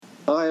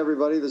Hi,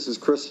 everybody. This is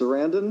Chris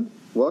Sarandon.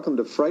 Welcome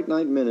to Fright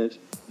Night Minute.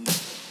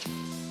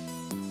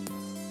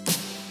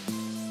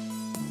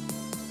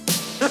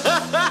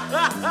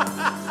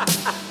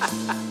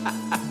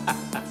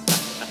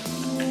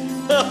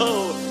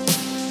 Oh,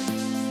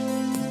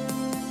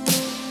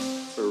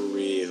 for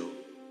real.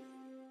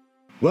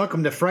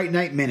 Welcome to Fright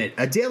Night Minute,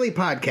 a daily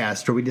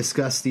podcast where we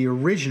discuss the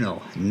original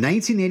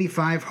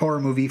 1985 horror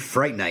movie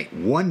Fright Night,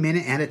 1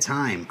 minute at a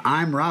time.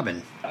 I'm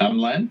Robin. I'm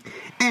Len.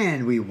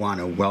 And we want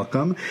to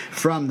welcome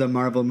from the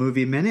Marvel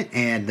Movie Minute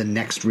and the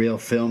Next Real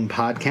Film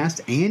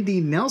podcast,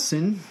 Andy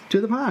Nelson to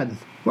the pod.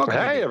 Welcome.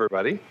 Hey,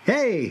 everybody.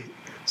 Hey,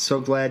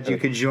 so glad you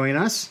could join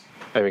us.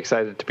 I'm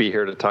excited to be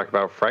here to talk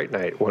about Fright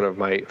Night, one of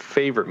my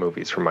favorite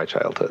movies from my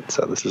childhood.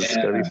 So this is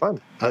going to be fun.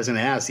 I was going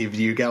to ask,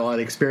 you got a lot of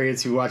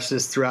experience. You watched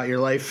this throughout your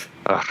life?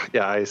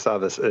 Yeah, I saw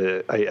this.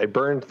 I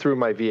burned through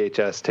my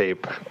VHS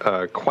tape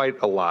quite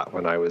a lot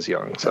when I was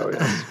young. So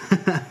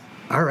yes.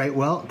 All right,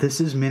 well, this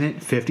is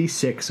minute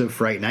 56 of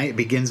Fright Night. It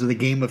begins with a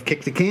game of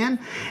kick the can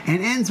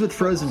and ends with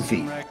Frozen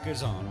Feet.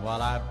 Records on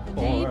while I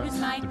pour.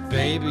 But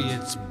baby,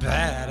 it's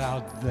bad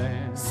out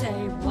there. Say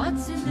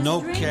what's in the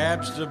No street?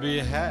 cabs to be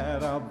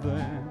had out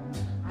there.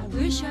 I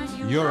wish I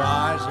knew Your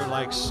how eyes are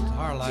like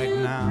starlight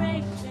to now.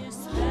 break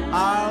this spell.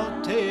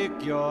 I'll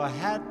take your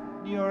hat,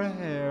 your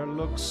hair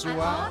looks I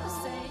swell. ought to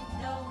say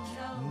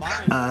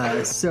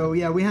no. So,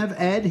 yeah, we have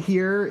Ed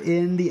here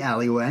in the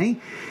alleyway,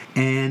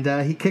 and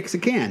he kicks a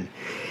can.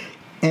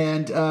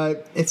 And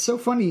it's so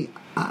funny.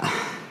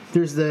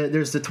 There's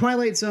the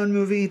Twilight Zone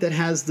movie that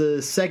has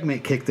the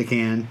segment kick the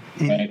can.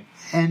 And, Right.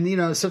 and you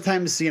know,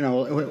 sometimes, you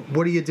know,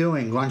 what are you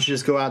doing? Why don't you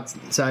just go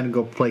outside and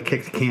go play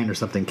kick the can or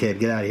something, kid?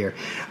 Get out of here.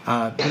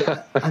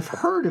 But I've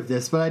heard of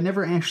this, but I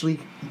never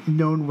actually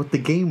known what the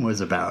game was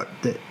about.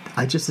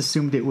 I just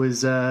assumed it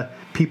was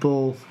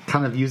people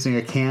kind of using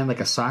a can like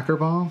a soccer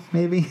ball,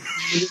 maybe.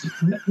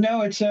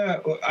 No, it's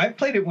I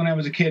played it when I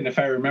was a kid, and if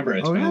I remember,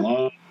 it's been yeah?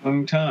 a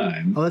long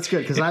time. Oh, that's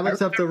good, because I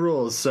looked up the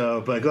rules.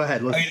 So, but go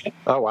ahead.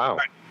 Oh, wow.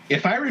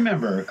 If I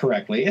remember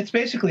correctly, it's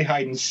basically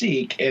hide and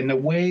seek, and the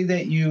way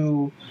that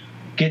you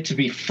get to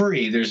be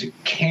free, there's a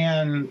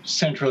can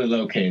centrally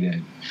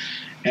located.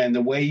 And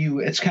the way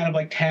it's kind of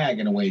like tag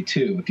in a way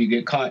too. If you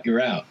get caught, you're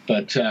out.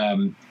 But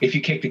if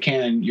you kick the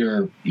can,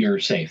 you're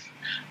safe.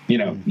 You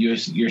know,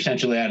 you're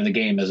essentially out of the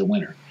game as a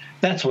winner.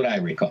 That's what I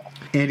recall.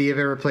 Andy, have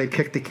you ever played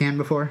kick the can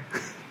before?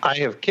 I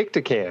have kicked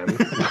a can,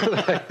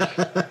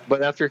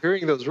 but after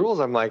hearing those rules,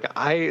 I'm like,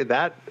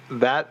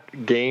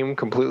 that game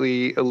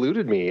completely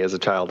eluded me as a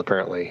child.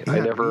 Apparently,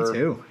 Yeah, me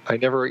too. I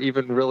never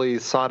even really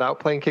sought out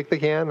playing kick the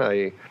can.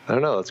 I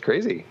don't know. That's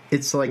crazy.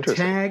 It's like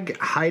Interesting. tag,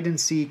 hide and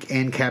seek,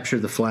 and capture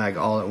the flag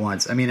all at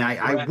once. I mean,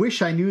 I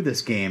wish I knew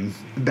this game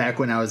back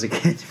when I was a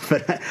kid,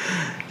 but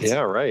Yeah,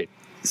 right.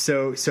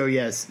 So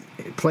yes,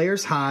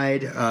 players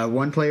hide.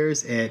 One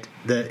player's it.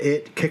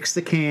 It kicks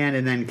the can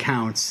and then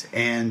counts,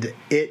 and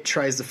it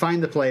tries to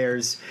find the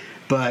players.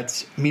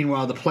 But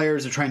meanwhile, the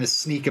players are trying to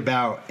sneak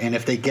about, and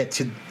if they get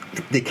to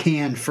the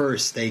can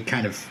first, they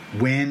kind of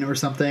win or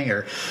something.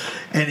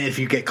 And if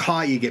you get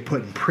caught, you get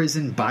put in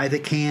prison by the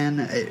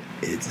can.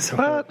 It's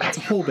a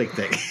whole big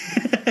thing.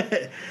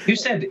 You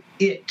said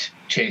it,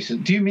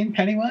 Jason. Do you mean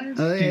Pennywise?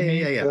 Oh, Do you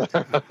mean-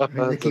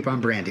 yeah. They keep on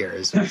brand here.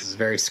 This is a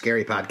very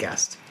scary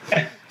podcast.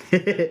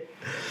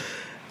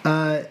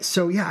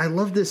 So yeah, I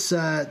love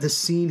this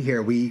scene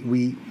here.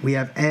 We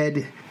have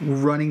Ed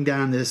running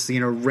down this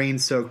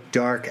rain-soaked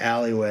dark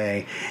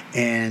alleyway,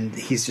 and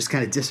he's just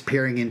kind of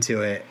disappearing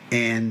into it,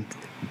 and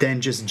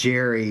then just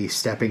Jerry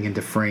stepping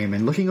into frame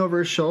and looking over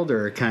his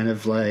shoulder, kind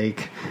of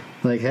like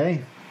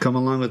hey, come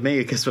along with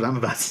me. Guess what I'm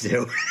about to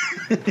do?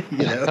 You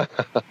know.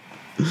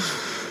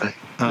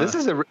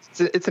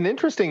 It's an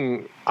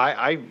interesting.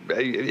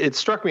 It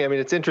struck me. I mean,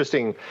 it's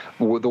interesting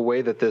the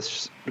way that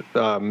this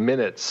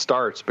minute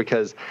starts,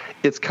 because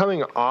it's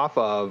coming off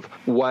of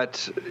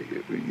what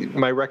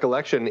my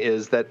recollection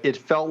is that it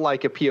felt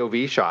like a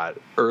POV shot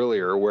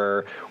earlier,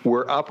 where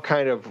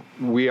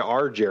we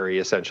are Jerry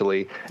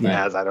essentially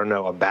as, I don't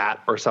know, a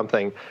bat or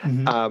something,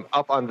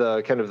 up on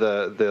the kind of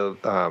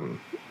the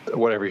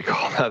whatever you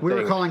call that. We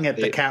were calling it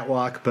the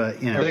catwalk,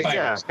 but you know,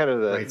 yeah, kind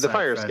of the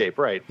fire escape,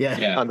 right?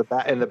 Yeah. On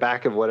in the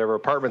back of whatever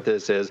apartment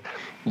this is,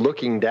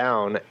 looking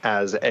down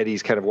as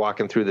Eddie's kind of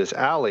walking through this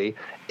alley,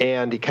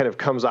 and he kind of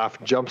comes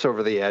off, jumps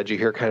over the edge. You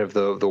hear kind of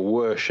the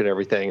whoosh and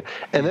everything,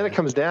 and then it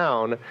comes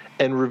down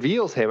and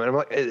reveals him. And I'm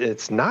like,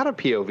 it's not a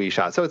POV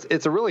shot, so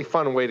it's a really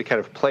fun way to kind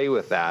of play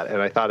with that.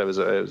 And I thought it was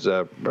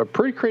a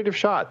pretty creative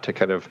shot to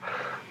kind of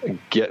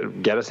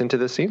get us into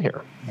this scene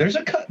here. There's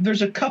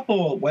a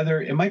couple,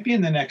 whether it might be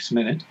in the next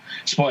minute,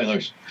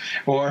 spoilers,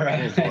 or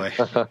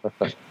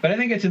but I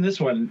think it's in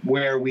this one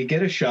where we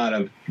get a shot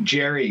of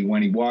Jerry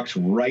when he walks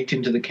right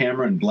into the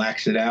camera and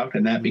blacks it out,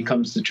 and that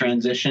becomes the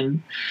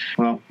transition.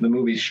 Well, the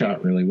movie's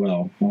shot really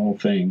well, the whole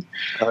thing.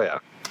 Oh yeah.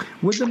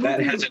 That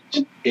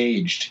hasn't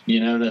aged,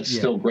 that's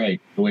still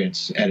great the way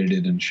it's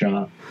edited and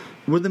shot.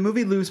 Would the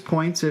movie lose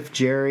points if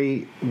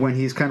Jerry, when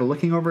he's kind of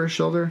looking over his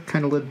shoulder,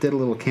 kind of did a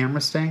little camera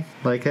stay?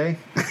 Like, hey?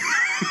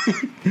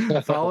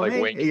 Follow Like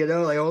me, wink.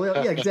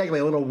 yeah, exactly,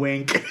 a little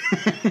wink.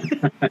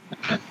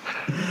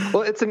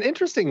 Well, it's an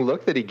interesting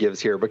look that he gives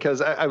here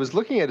because I was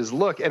looking at his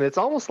look, and it's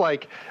almost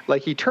like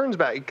he turns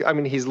back. I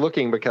mean, he's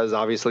looking because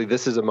obviously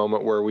this is a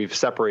moment where we've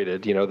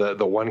separated.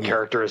 The one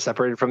character is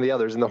separated from the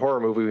others in the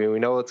horror movie. We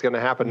know what's going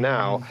to happen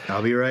now.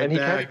 I'll be right And he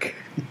back.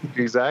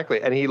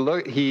 Exactly, and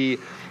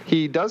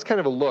he does kind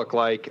of a look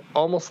like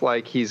almost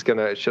like he's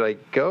gonna. Should I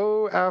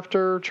go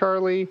after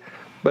Charlie?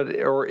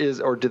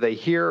 Or do they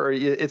hear? Or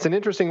it's an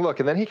interesting look,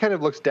 and then he kind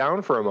of looks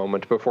down for a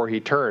moment before he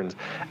turns.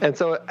 And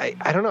so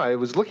I don't know. I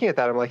was looking at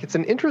that. I'm like, it's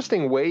an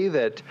interesting way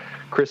that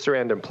Chris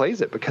Sarandon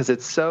plays it because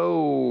it's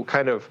so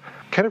kind of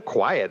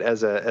quiet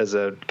as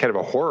a kind of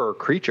a horror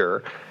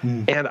creature.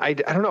 And I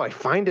don't know. I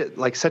find it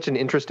like such an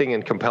interesting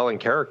and compelling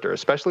character,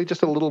 especially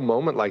just a little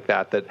moment like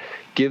that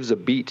gives a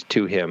beat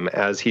to him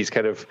as he's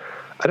kind of.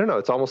 I don't know.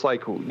 It's almost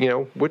like,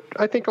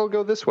 I think I'll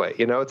go this way.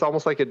 It's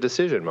almost like a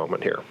decision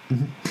moment here.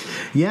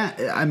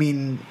 Yeah, I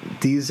mean,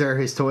 these are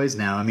his toys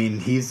now. I mean,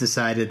 he's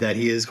decided that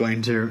he is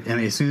going to. I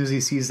mean, as soon as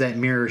he sees that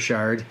mirror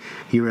shard,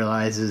 he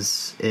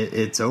realizes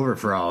it's over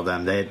for all of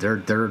them.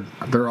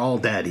 They're all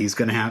dead. He's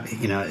going to have.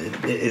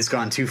 It's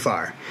gone too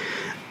far.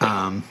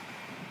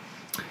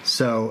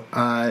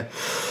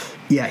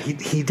 Yeah,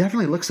 he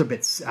definitely looks a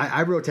bit.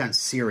 I wrote down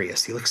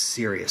serious. He looks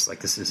serious.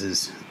 Like this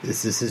is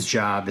his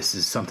job. This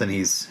is something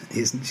he's.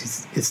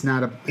 It's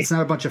not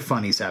a bunch of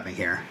fun he's having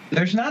here.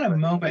 There's not a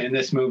moment in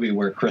this movie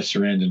where Chris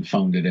Sarandon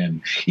phoned it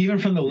in, even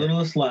from the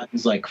littlest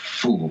lines like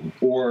 "fool"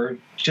 or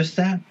just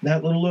that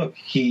little look.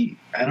 I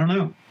don't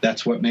know.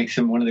 That's what makes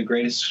him one of the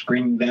greatest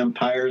screaming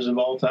vampires of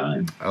all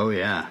time. Oh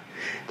yeah,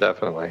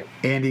 definitely.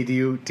 Andy, do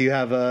you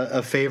have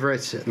a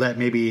favorite that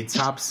maybe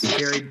tops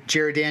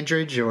Jerry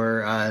Dandridge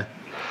or?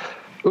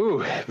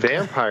 Ooh,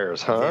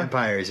 vampires, huh?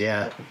 Vampires,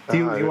 yeah. Do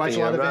you watch a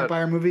lot of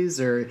vampire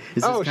movies, or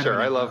is this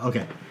sure. I love.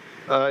 Okay.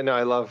 No,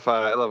 I love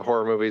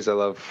horror movies. I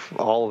love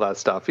all of that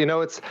stuff.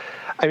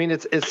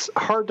 It's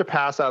hard to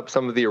pass up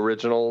some of the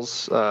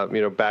originals.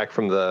 Back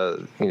from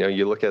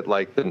you look at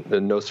like the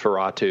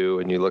Nosferatu,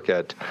 and you look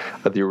at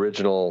the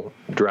original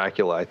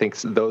Dracula. I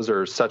think those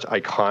are such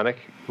iconic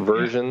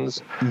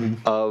versions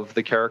of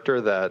the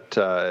character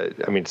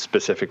that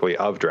specifically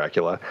of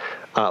Dracula.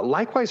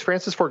 Likewise,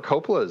 Francis Ford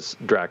Coppola's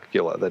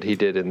Dracula that he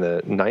did in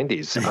the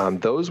 90s.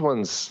 Those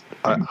ones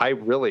I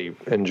really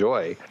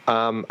enjoy.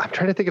 I'm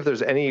trying to think if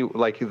there's any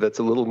that's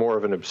a little more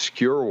of an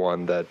obscure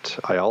one that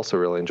I also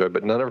really enjoy,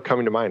 but none are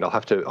coming to mind. I'll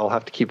have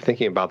to keep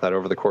thinking about that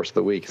over the course of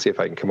the week, see if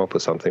I can come up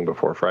with something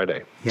before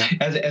Friday. Yeah.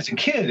 As a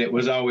kid, it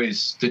was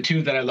always the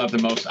two that I loved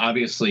the most.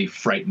 Obviously,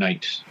 Fright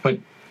Night, but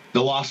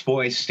The Lost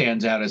Boys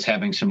stands out as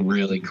having some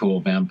really cool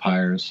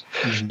vampires.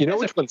 You know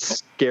which one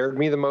scared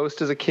me the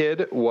most as a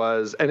kid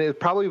was, and it's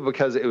probably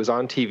because it was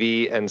on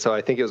TV, and so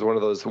I think it was one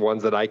of those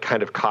ones that I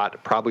kind of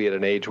caught probably at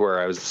an age where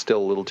I was still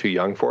a little too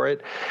young for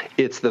it.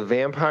 It's the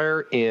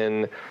vampire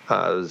in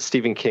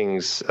Stephen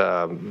King's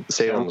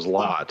Salem's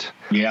Lot.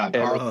 Yeah,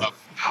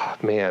 Oh,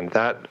 man,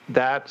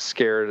 that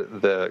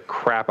scared the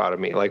crap out of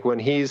me. Like when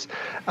he's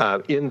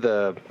in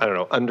the,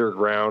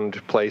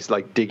 underground place,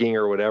 like digging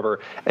or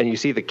whatever, and you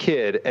see the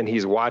kid and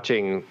he's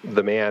watching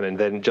the man, and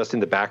then just in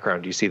the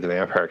background you see the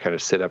vampire kind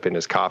of sit up in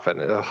his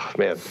coffin. Oh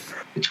man,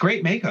 it's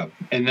great makeup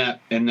in that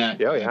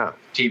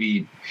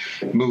TV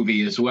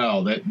movie as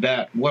well.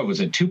 That what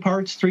was it? 2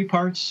 parts, 3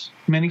 parts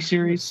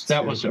miniseries?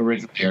 That was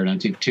originally aired on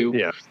two.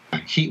 Yeah.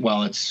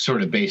 It's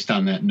sort of based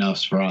on that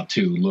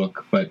Nosferatu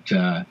look, but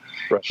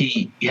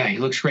he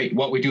looks great.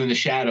 What We Do in the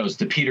Shadows,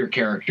 the Peter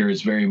character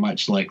is very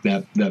much like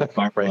that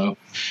Barlow. Right.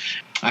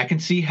 I can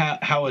see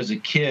how as a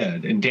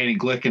kid, and Danny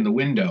Glick in The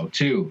Window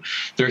too,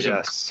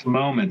 there's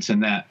moments in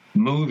that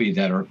movie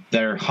that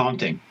are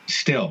haunting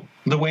still.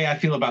 The way I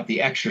feel about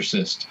The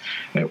Exorcist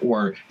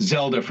or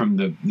Zelda from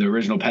the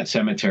original Pet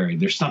Sematary,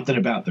 there's something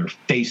about their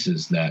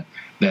faces that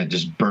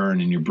just burn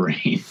in your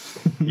brain.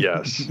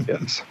 Yes.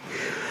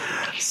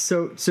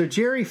 So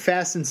Jerry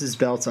fastens his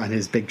belt on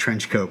his big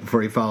trench coat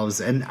before he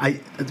follows,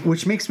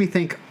 which makes me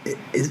think: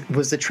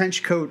 was the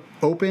trench coat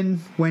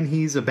open when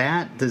he's a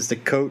bat? Does the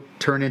coat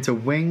turn into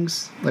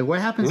wings? Like, what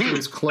happens to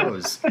his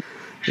clothes?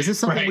 Is this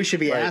something we should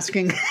be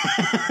asking?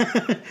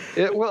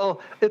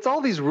 It's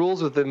all these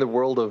rules within the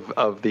world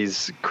of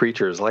these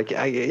creatures. Like,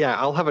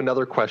 I'll have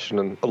another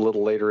question a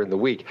little later in the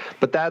week,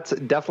 but that's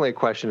definitely a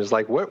question. Is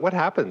like, what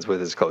happens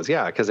with his clothes?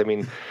 Yeah, because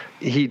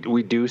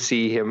we do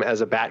see him as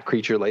a bat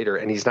creature later,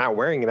 and he's not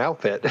wearing an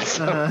outfit,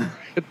 so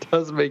it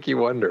does make you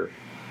wonder.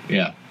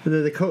 Yeah.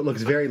 The coat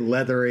looks very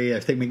leathery. I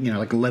think,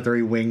 like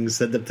leathery wings.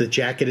 The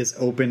jacket is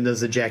open. Does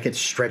the jacket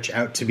stretch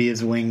out to be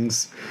his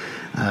wings?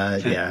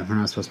 We're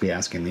not supposed to be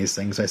asking these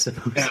things, I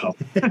suppose. No.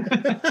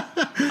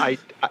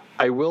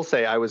 I will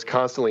say I was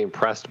constantly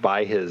impressed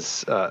by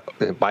his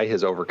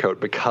overcoat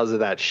because of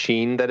that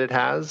sheen that it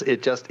has.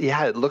 It just,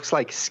 it looks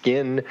like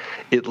skin.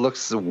 It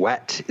looks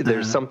wet.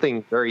 There's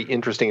something very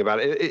interesting about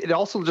it. It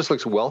also just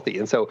looks wealthy.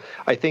 And so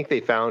I think they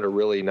found a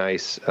really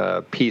nice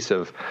piece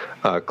of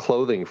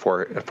clothing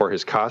for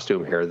his costume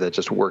costume here that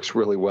just works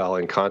really well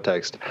in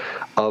context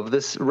of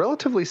this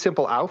relatively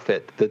simple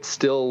outfit that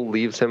still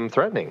leaves him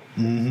threatening.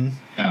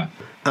 Yeah.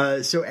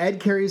 So Ed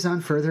carries on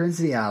further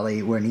into the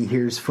alley when he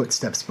hears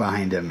footsteps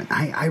behind him.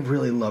 I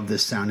really love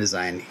this sound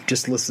design.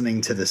 Just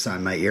listening to this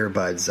on my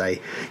earbuds,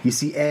 you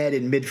see Ed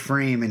in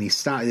mid-frame, and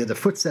the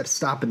footsteps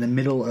stop in the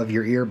middle of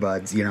your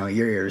earbuds, your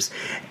ears,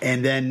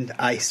 and then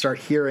I start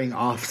hearing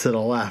off to the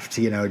left,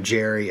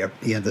 Jerry,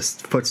 the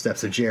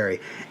footsteps of Jerry,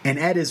 and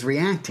Ed is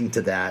reacting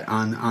to that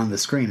on the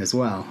screen as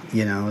well.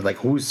 Like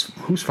who's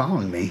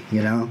following me?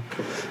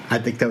 I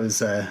think that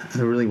was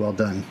really well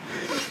done.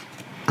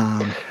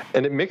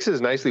 And it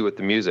mixes nicely with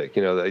the music.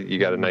 You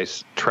got a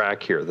nice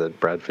track here that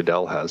Brad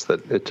Fiedel has.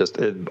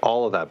 That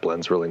all of that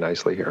blends really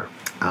nicely here.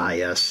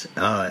 Yes.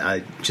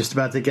 I just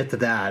about to get to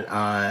that.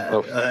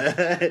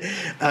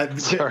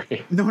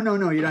 Sorry.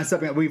 No. You're not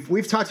stopping.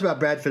 We've talked about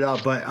Brad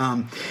Fiedel, but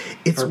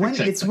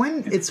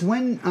it's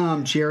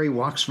when Jerry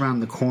walks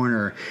around the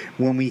corner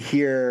when we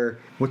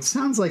hear what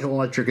sounds like an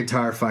electric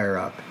guitar fire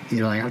up.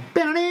 Like.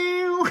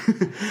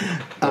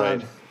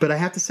 Right. But I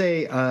have to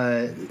say,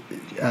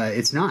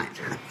 it's not.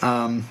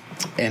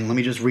 And let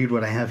me just read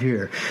what I have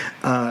here.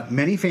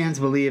 Many fans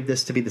believe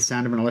this to be the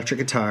sound of an electric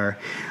guitar,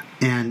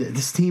 and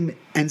this theme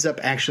ends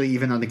up actually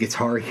even on the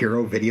Guitar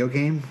Hero video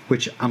game,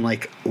 which I'm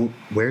like,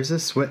 where's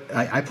this? What?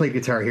 I played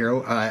Guitar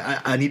Hero.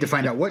 I need to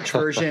find out which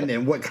version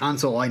and what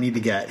console I need to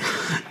get.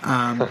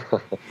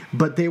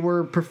 But they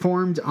were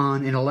performed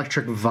on an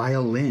electric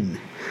violin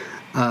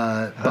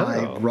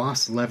by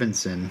Ross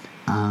Levinson.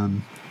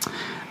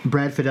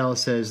 Brad Fiedel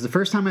says, the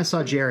first time I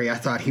saw Jerry, I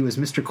thought he was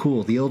Mr.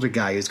 Cool, the older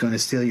guy who's going to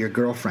steal your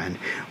girlfriend.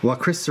 While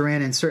Chris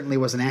Sarandon certainly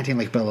wasn't acting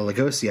like Bela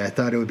Lugosi, I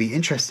thought it would be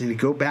interesting to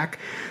go back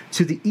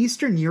to the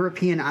Eastern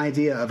European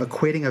idea of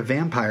equating a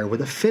vampire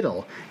with a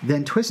fiddle,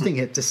 then twisting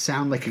it to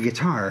sound like a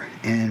guitar.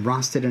 And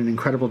Ross did an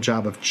incredible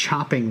job of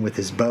chopping with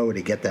his bow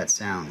to get that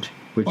sound,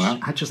 which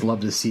I just love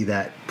to see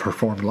that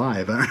performed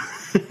live.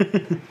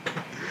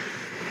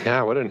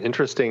 Yeah, what an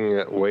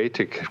interesting way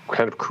to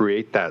kind of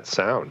create that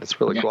sound. It's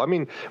really cool. I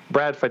mean,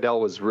 Brad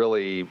Fiedel was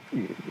really,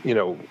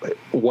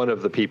 one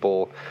of the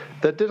people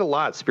that did a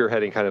lot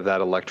spearheading kind of that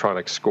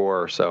electronic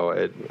score.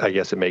 So I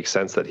guess it makes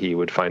sense that he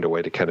would find a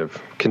way to kind of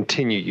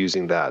continue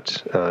using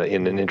that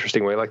in an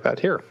interesting way like that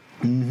here.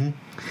 Mm-hmm.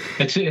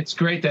 It's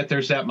great that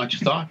there's that much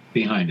thought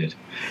behind it,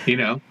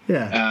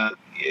 Yeah.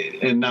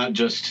 And not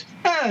just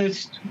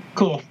it's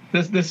cool.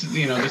 This this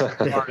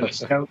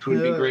note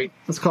would be great.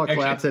 Let's call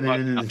Clapton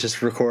in and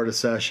just record a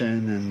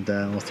session, and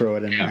we'll throw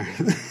it in there.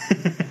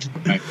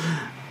 Right.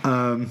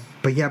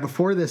 But yeah,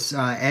 before this,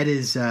 Ed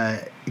is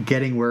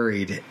getting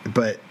worried,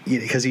 but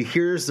because he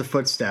hears the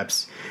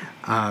footsteps,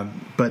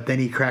 but then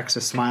he cracks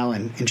a smile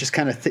and just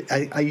kind of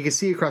you can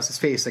see across his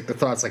face like the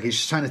thoughts, like he's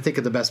just trying to think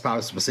of the best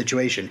possible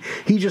situation.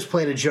 He just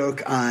played a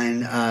joke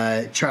on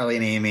Charlie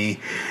and Amy,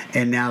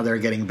 and now they're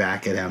getting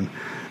back at him.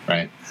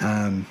 Right.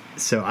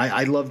 So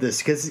I love this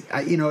because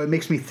it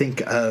makes me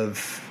think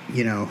of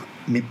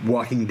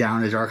walking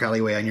down a dark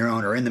alleyway on your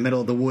own, or in the middle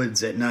of the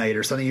woods at night,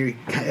 or something.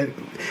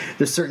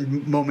 There's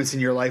certain moments in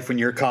your life when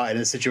you're caught in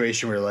a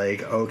situation where,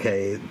 like,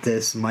 okay,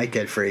 this might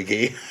get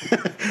freaky,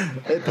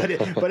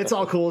 but it's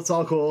all cool. It's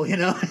all cool,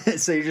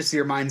 So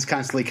your mind's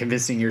constantly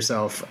convincing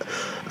yourself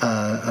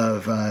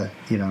of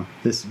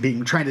this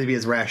trying to be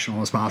as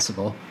rational as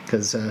possible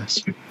because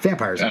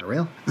vampires aren't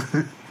real.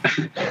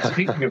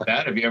 Speaking of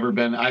that, have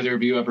either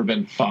of you ever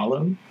been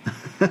followed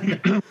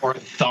or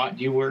thought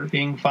you were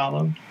being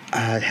followed?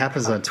 It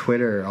happens on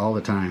Twitter all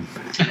the time.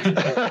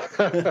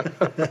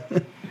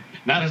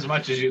 Not as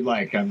much as you'd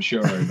like, I'm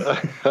sure.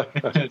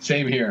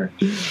 Same here.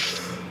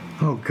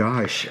 Oh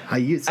gosh, I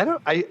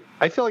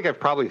feel like I've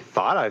probably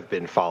thought I've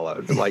been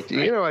followed. Like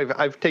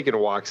I've taken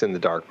walks in the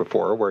dark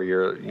before where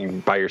you're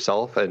by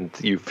yourself and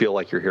you feel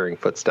like you're hearing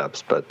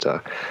footsteps. But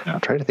I'm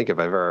trying to think if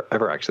I've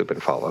ever actually been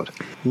followed.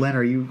 Len,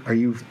 are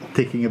you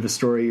thinking of a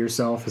story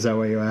yourself? Is that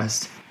why you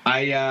asked?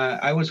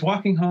 I was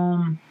walking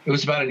home. It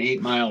was about an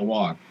 8-mile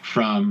walk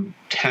from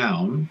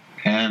town.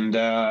 And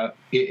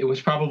it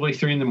was probably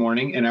 3 a.m,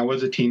 and I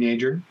was a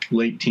teenager,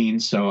 late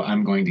teens, so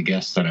I'm going to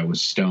guess that I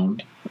was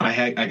stoned.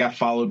 I got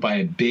followed by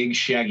a big,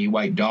 shaggy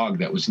white dog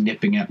that was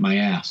nipping at my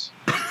ass.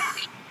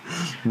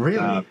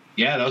 Really?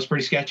 Yeah, that was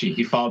pretty sketchy.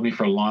 He followed me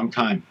for a long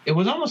time. It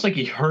was almost like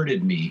he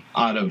herded me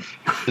out of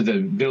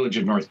the village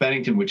of North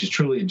Bennington, which is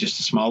truly just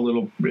a small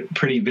little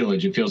pretty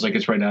village. It feels like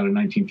it's right out of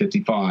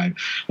 1955.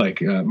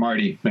 Like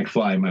Marty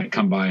McFly might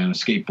come by on a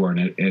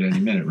skateboard at any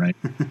minute, right?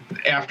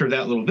 After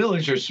that little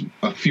village, there's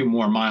a few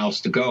more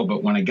miles to go.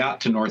 But when I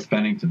got to North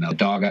Bennington, the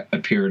dog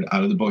appeared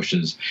out of the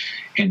bushes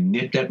and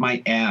nipped at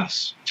my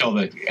ass till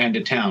the end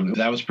of town.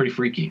 That was pretty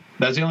freaky.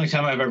 That's the only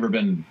time I've ever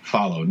been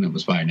followed, and it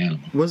was by an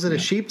animal. Was it a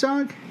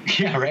sheepdog?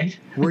 Yeah, right.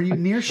 Were you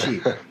near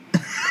sheep?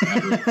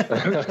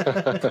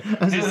 I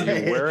was just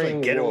saying,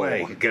 wearing get wool.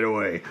 away, get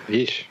away.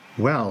 Yeesh.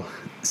 Well,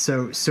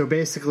 so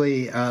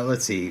basically,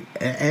 let's see.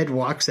 Ed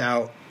walks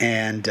out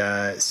and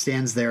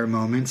stands there a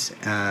moment.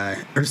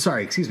 Or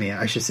sorry, excuse me.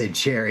 I should say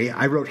Jerry.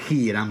 I wrote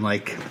he, and I'm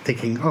like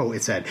thinking, oh,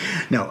 it's Ed.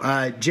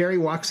 No, Jerry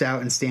walks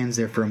out and stands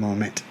there for a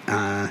moment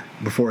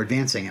before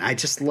advancing. And I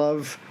just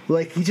love,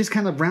 like, he just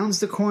kind of rounds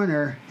the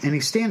corner and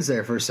he stands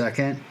there for a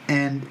second,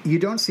 and you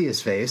don't see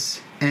his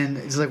face. And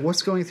it's like,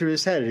 what's going through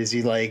his head? Is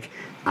he like,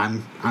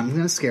 I'm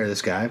going to scare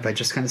this guy by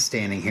just kind of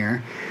standing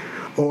here?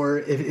 Or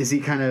is he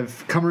kind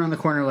of come around the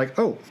corner like,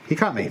 oh, he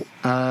caught me.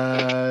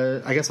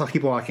 I guess I'll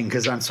keep walking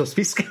because I'm supposed to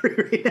be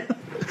scary right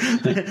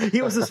now.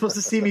 He wasn't supposed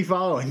to see me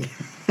following.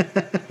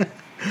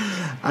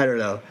 I don't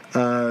know.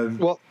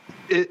 Well,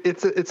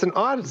 it's an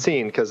odd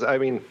scene because, I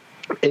mean,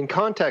 in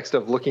context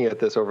of looking at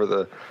this over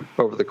the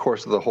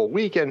course of the whole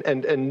week,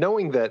 and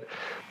knowing that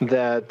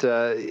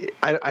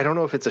I don't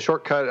know if it's a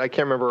shortcut. I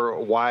can't remember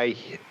why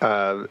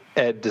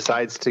Ed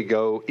decides to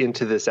go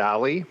into this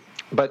alley.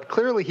 But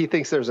clearly he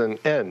thinks there's an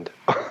end.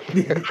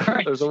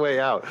 There's a way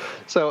out.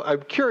 So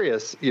I'm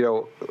curious,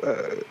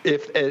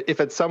 if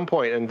at some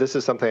point, and this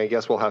is something I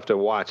guess we'll have to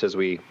watch as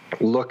we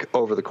look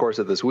over the course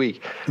of this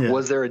week,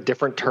 was there a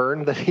different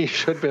turn that he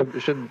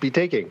should be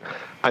taking?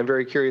 I'm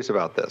very curious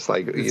about this.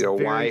 Like,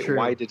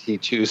 why did he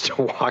choose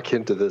to walk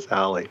into this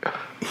alley?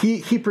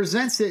 He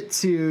presents it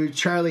to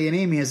Charlie and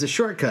Amy as a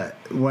shortcut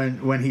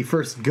when he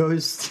first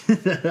goes to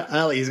the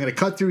alley. He's going to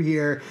cut through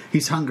here.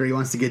 He's hungry. He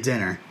wants to get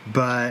dinner.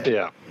 But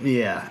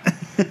yeah.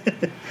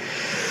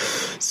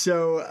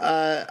 So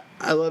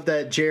I love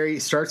that Jerry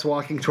starts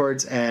walking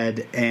towards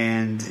Ed,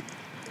 and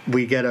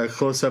we get a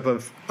close-up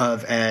of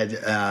Ed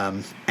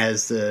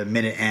as the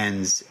minute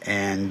ends,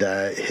 and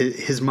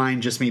his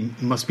mind just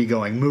must be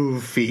going,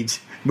 move,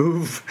 feet,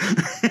 move.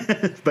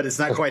 But it's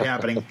not quite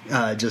happening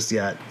just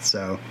yet.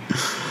 So,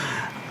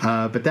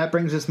 but that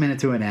brings this minute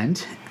to an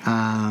end.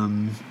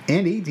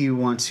 Andy, do you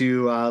want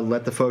to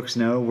let the folks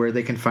know where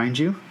they can find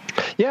you?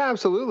 Yeah,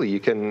 absolutely.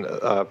 You can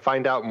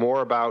find out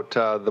more about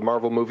the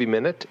Marvel Movie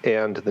Minute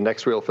and the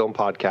Next Reel Film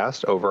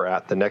Podcast over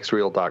at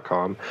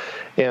thenextreel.com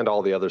and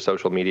all the other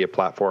social media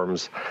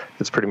platforms.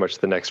 It's pretty much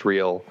the Next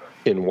Reel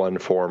in one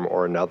form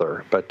or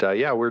another. But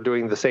we're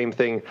doing the same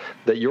thing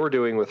that you're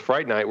doing with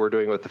Fright Night. We're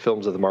doing with the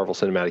films of the Marvel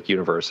Cinematic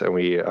Universe. And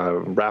we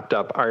wrapped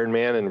up Iron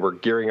Man, and we're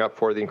gearing up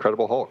for the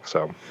Incredible Hulk.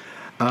 So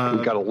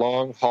we've got a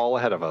long haul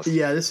ahead of us.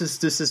 Yeah, this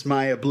is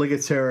my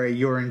obligatory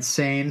 "you're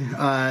insane"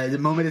 the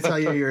moment to tell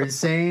you you're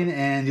insane,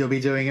 and you'll be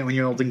doing it when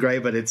you're old and gray.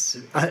 But it's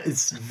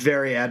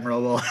very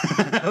admirable.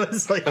 I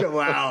was like,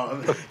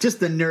 wow, just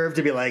the nerve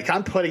to be like,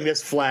 I'm putting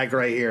this flag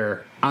right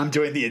here. I'm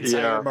doing the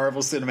entire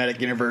Marvel Cinematic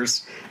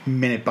Universe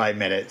minute by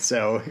minute.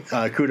 So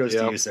kudos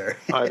to you, sir.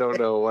 I don't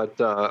know what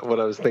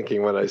I was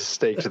thinking when I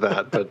staked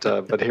that,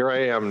 but here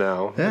I am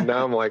now. Yeah.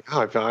 Now I'm like,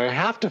 I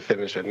have to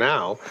finish it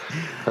now.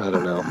 I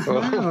don't know.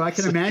 No, I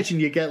can imagine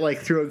you get like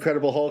through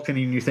Incredible Hulk and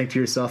you think to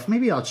yourself,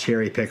 maybe I'll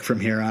cherry pick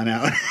from here on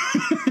out.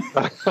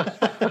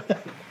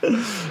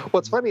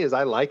 What's funny is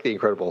I like the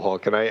Incredible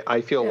Hulk, and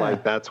I feel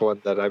like that's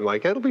one that I'm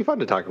like, it'll be fun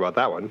to talk about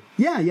that one.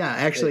 Yeah.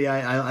 Actually,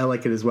 I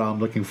like it as well. I'm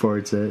looking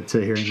forward to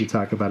hearing you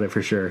talk about it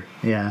for sure.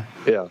 Yeah.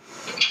 Yeah.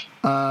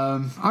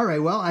 All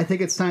right. Well, I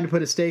think it's time to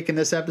put a stake in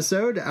this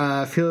episode.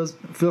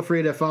 Feel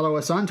free to follow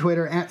us on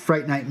Twitter at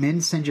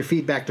FrightNightMin. Send your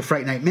feedback to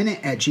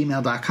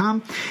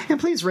FrightNightMinute@gmail.com. And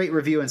please rate,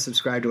 review, and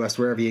subscribe to us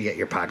wherever you get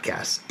your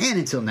podcasts. And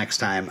until next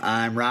time,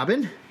 I'm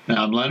Robin.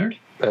 I'm Leonard.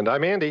 And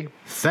I'm Andy.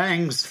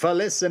 Thanks for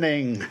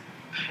listening.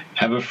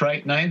 Have a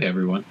fright night,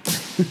 everyone.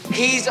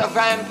 He's a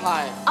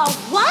vampire. A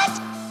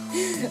what?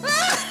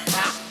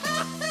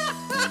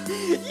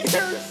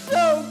 You're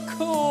so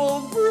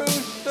cool,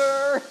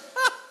 Brewster.